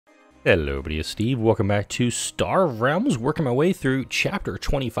Hello everybody, it's Steve. Welcome back to Star Realms. Working my way through Chapter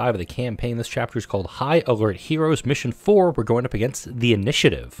 25 of the campaign. This chapter is called High Alert Heroes Mission 4. We're going up against the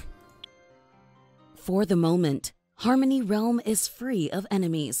Initiative. For the moment, Harmony Realm is free of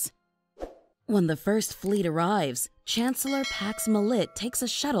enemies. When the first fleet arrives, Chancellor Pax Malit takes a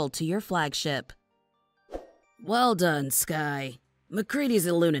shuttle to your flagship. Well done, Sky. McCready's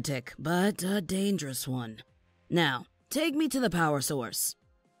a lunatic, but a dangerous one. Now, take me to the power source.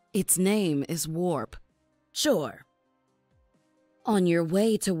 Its name is Warp. Sure. On your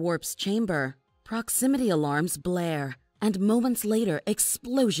way to Warp's chamber, proximity alarms blare, and moments later,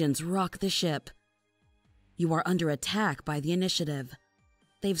 explosions rock the ship. You are under attack by the Initiative.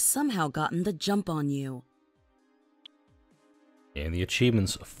 They've somehow gotten the jump on you. And the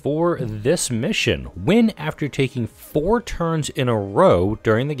achievements for this mission: win after taking 4 turns in a row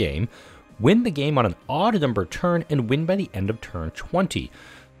during the game, win the game on an odd number turn, and win by the end of turn 20.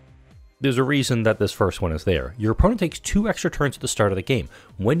 There's a reason that this first one is there. Your opponent takes 2 extra turns at the start of the game.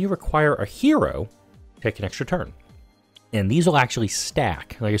 When you require a hero, take an extra turn. And these will actually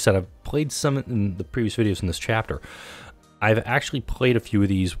stack. Like I said, I've played some in the previous videos in this chapter. I've actually played a few of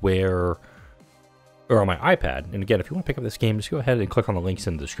these or on my iPad. And again, if you want to pick up this game, just go ahead and click on the links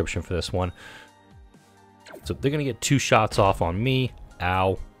in the description for this one. So they're going to get 2 shots off on me.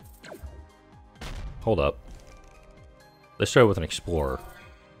 Ow. Hold up. Let's start with an Explorer.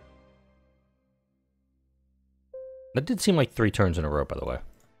 That did seem like 3 turns in a row, by the way.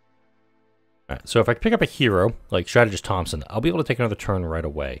 Alright, so if I pick up a hero, like Strategist Thompson, I'll be able to take another turn right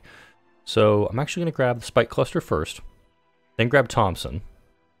away. So I'm actually going to grab the Spike Cluster first, then grab Thompson.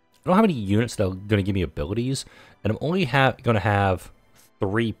 I don't have any units that are going to give me abilities, and I'm only going to have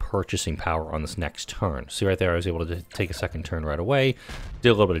 3 purchasing power on this next turn. See right there, I was able to take a second turn right away, did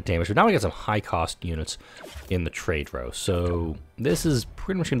a little bit of damage, but now I got some high-cost units in the trade row. So this is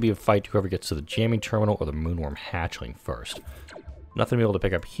pretty much going to be a fight to whoever gets to the jamming terminal or the moonworm hatchling first. Nothing to be able to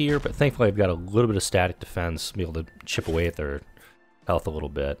pick up here, but thankfully I've got a little bit of static defense, be able to chip away at their health a little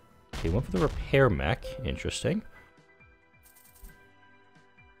bit. Okay, went for the repair mech. Interesting.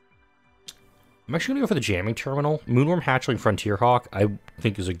 I'm actually going to go for the jamming terminal. Moonworm hatchling Frontier Hawk I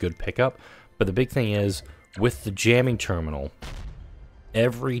think is a good pickup, but the big thing is, with the jamming terminal,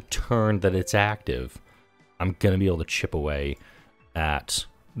 every turn that it's active, I'm going to be able to chip away at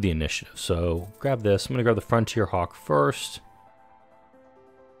the Initiative. So grab this. I'm going to grab the Frontier Hawk first.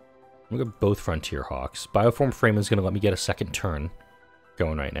 I'm going to grab both Frontier Hawks. Bioform Frame is going to let me get a second turn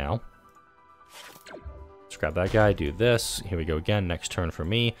going right now. Let's grab that guy, do this. Here we go again, next turn for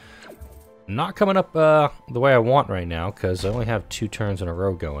me. Not coming up the way I want right now, because I only have 2 turns in a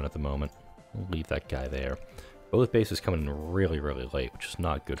row going at the moment. I'll leave that guy there. Both bases coming in really, really late, which is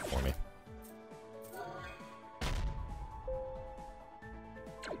not good for me.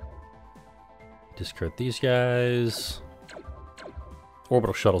 Discard these guys.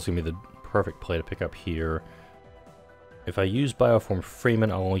 Orbital Shuttle's going to be the perfect play to pick up here. If I use Bioform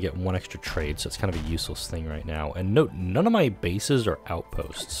Freeman, I'll only get 1 extra trade, so it's kind of a useless thing right now. And note, none of my bases are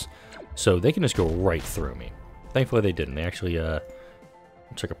outposts, so they can just go right through me. Thankfully they didn't. They actually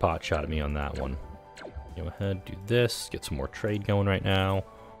took a pot shot at me on that one. Go ahead, do this, get some more trade going right now.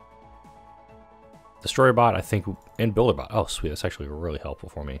 Destroyer bot, I think, and Builder bot. Oh, sweet, that's actually really helpful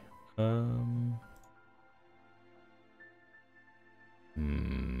for me. I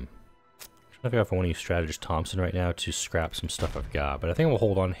don't know if I want to use Strategist Thompson right now to scrap some stuff I've got, but I think we'll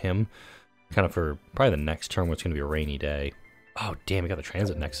hold on him kind of for probably the next turn when it's going to be a rainy day. Oh, damn, we got the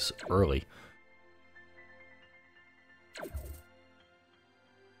Transit Nexus early.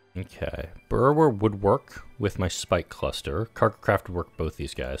 Okay. Burrower would work with my Spike Cluster. Cargo Craft would work both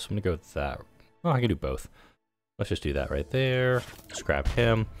these guys, so I'm going to go with that. Oh, I can do both. Let's just do that right there. Scrap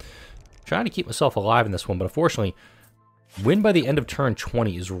him. Trying to keep myself alive in this one, but unfortunately, win by the end of turn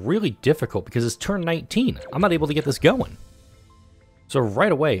 20 is really difficult because it's turn 19. I'm not able to get this going. So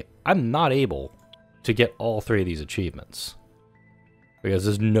right away, I'm not able to get all 3 of these achievements. Because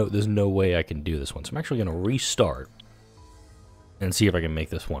there's no way I can do this one. So I'm actually going to restart and see if I can make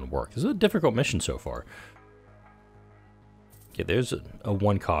this one work. This is a difficult mission so far. Okay, there's a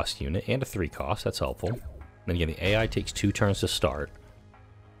 1 cost unit and a 3 cost. That's helpful. Then again, the AI takes 2 turns to start.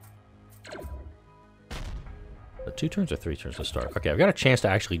 2 turns or 3 turns to start? Okay, I've got a chance to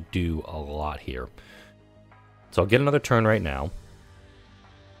actually do a lot here. So I'll get another turn right now.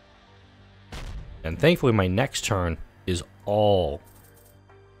 And thankfully my next turn is all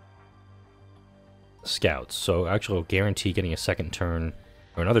scouts. So actually I'll guarantee getting a second turn,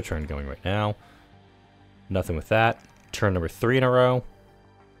 or another turn going right now. Nothing with that. Turn number 3 in a row.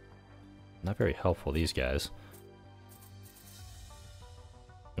 Not very helpful, these guys.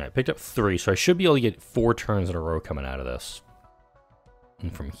 Alright, picked up 3, so I should be able to get 4 turns in a row coming out of this.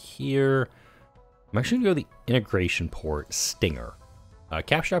 And from here, I'm actually going to go the integration port Stinger.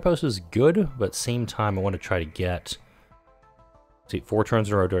 Capture outpost is good, but at the same time, I want to try to get... See, 4 turns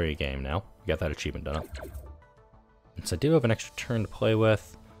in a row during a game now. We got that achievement done. And so I do have an extra turn to play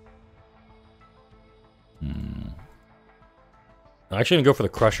with. I'm actually going to go for the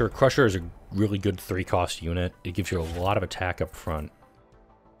Crusher. Crusher is a really good 3-cost unit. It gives you a lot of attack up front.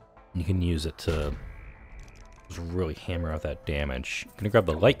 You can use it to just really hammer out that damage. I'm going to grab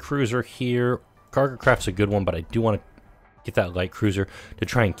the light cruiser here. Cargo craft's a good one, but I do want to get that light cruiser to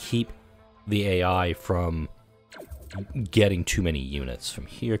try and keep the AI from getting too many units. From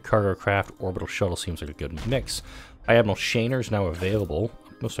here, cargo craft, orbital shuttle seems like a good mix. Admiral Sky-Seren is now available.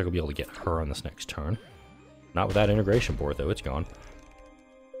 Looks like I'll be able to get her on this next turn. Not with that integration board, though. It's gone.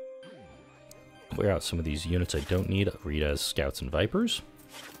 Clear out some of these units I don't need. Read as Scouts and Vipers.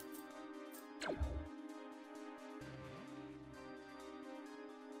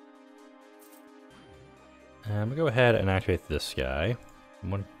 And I'm going to go ahead and activate this guy. I'm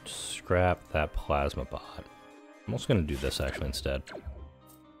going to scrap that plasma bot. I'm also going to do this actually instead.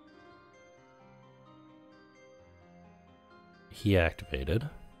 He activated.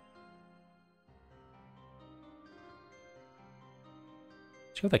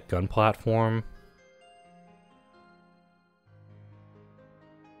 Let's go with that gun platform.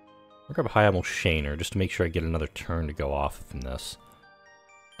 I'll grab a high Admiral Sky-Seren just to make sure I get another turn to go off from this.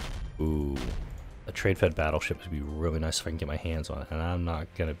 Ooh. A trade-fed battleship would be really nice if I can get my hands on it, and I'm not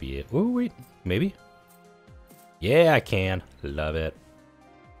gonna be it. Ooh, wait, maybe? Yeah, I can. Love it.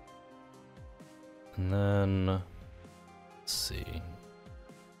 And then, let's see.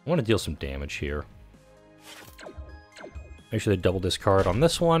 I want to deal some damage here. Make sure they double discard on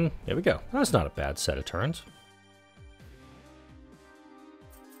this one. There we go. That's not a bad set of turns.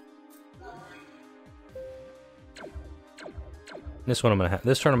 This one I'm gonna have.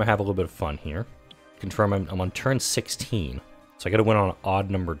 This turn I'm gonna have a little bit of fun here. Confirm I'm on turn 16, so I got to win on an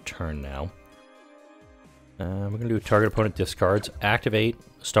odd-numbered turn now. We're gonna do target opponent discards. Activate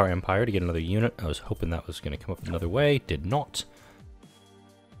Star Empire to get another unit. I was hoping that was gonna come up another way. Did not.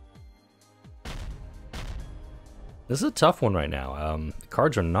 This is a tough one right now. The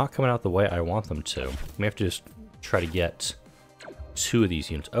cards are not coming out the way I want them to. We have to just try to get 2 of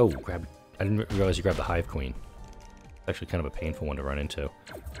these units. Oh, grab! I didn't realize you grabbed the Hive Queen. It's actually kind of a painful one to run into.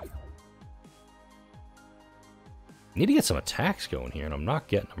 Need to get some attacks going here, and I'm not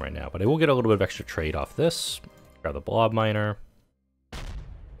getting them right now, but I will get a little bit of extra trade off this. Grab the Blob Miner.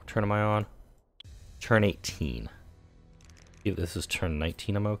 What turn am I on? Turn 18. If this is turn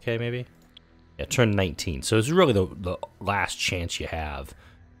 19, I'm okay, maybe? Yeah, turn 19. So it's really the last chance you have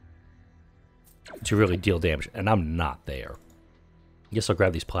to really deal damage, and I'm not there. I guess I'll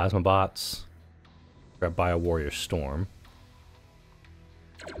grab these Plasma Bots. Grab Bio Warrior Storm.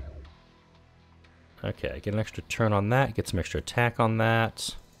 Okay, get an extra turn on that, get some extra attack on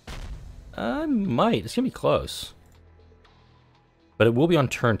that. I might, it's gonna be close. But it will be on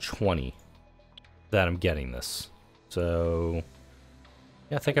turn 20 that I'm getting this. So,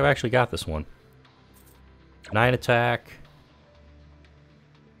 yeah, I think I've actually got this one. 9 attack.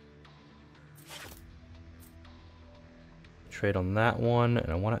 Trade on that one,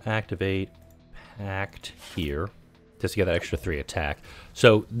 and I want to activate Pact here. Just to get that extra 3 attack.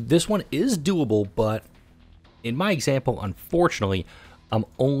 So this one is doable, but in my example, unfortunately, I'm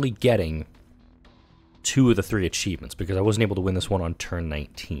only getting 2 of the 3 achievements because I wasn't able to win this one on turn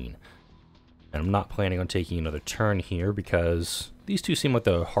 19. And I'm not planning on taking another turn here because these 2 seem like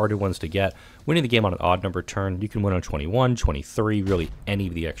the harder ones to get. Winning the game on an odd number turn, you can win on 21, 23, really any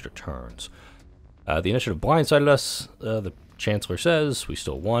of the extra turns. The initiative blindsided us. The Chancellor says we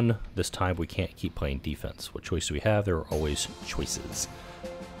still won. This time we can't keep playing defense. What choice do we have? There are always choices.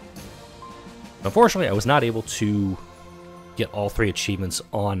 Unfortunately, I was not able to get all 3 achievements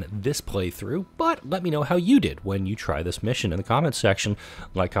on this playthrough, but let me know how you did when you try this mission in the comments section.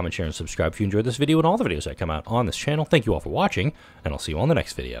 Like, comment, share, and subscribe if you enjoyed this video and all the videos that come out on this channel. Thank you all for watching, and I'll see you on the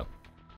next video.